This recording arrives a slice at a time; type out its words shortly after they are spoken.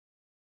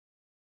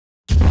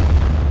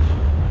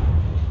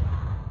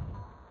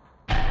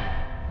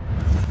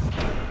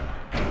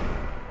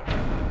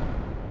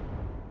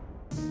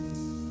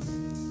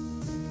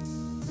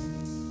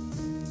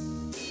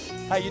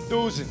How you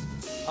doozin'?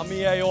 I'm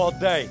EA all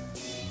day.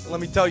 Let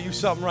me tell you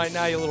something right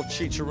now, you little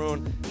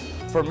chicharroon.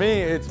 For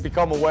me, it's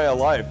become a way of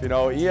life. You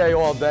know, EA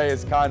all day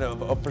is kind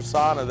of a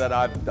persona that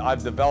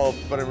I've developed,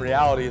 but in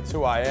reality, it's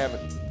who I am.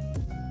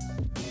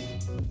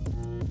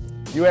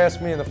 You asked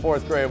me in the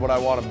 4th grade what I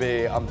want to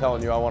be, I'm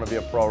telling you, I want to be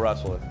a pro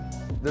wrestler.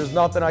 There's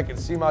nothing I can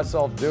see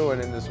myself doing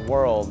in this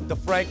world. The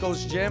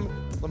Franco's gym,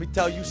 let me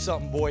tell you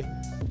something, boy.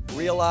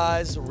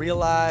 Realize,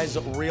 realize,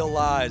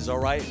 realize, all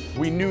right?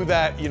 We knew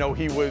that, you know,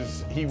 he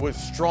was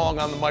strong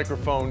on the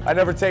microphone. I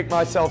never take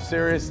myself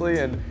seriously,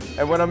 and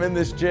when I'm in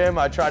this gym,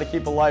 I try to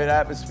keep a light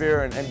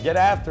atmosphere and get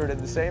after it in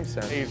the same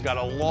sense. He's got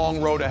a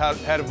long road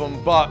ahead of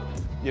him, but,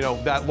 you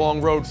know, that long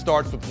road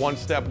starts with one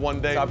step,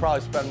 one day. I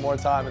probably spend more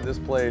time in this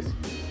place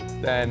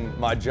than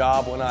my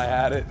job when I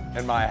had it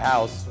and my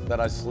house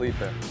that I sleep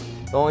in.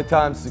 The only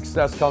time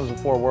success comes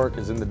before work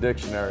is in the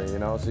dictionary, you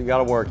know, so you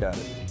gotta work at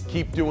it.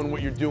 Keep doing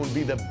what you're doing,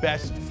 be the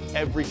best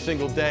every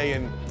single day,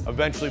 and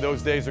eventually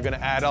those days are gonna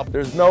add up.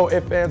 There's no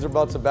ifs, ands, or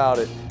buts about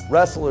it.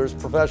 Wrestlers,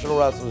 professional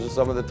wrestlers, are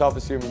some of the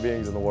toughest human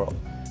beings in the world.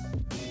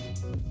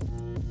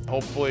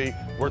 Hopefully,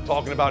 we're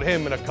talking about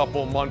him in a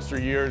couple months or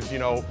years, you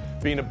know,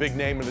 being a big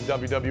name in the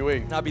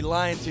WWE. And I'd be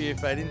lying to you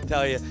if I didn't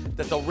tell you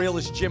that the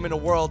realest gym in the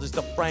world is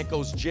the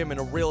Franco's gym, and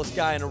the realest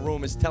guy in the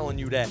room is telling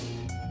you that.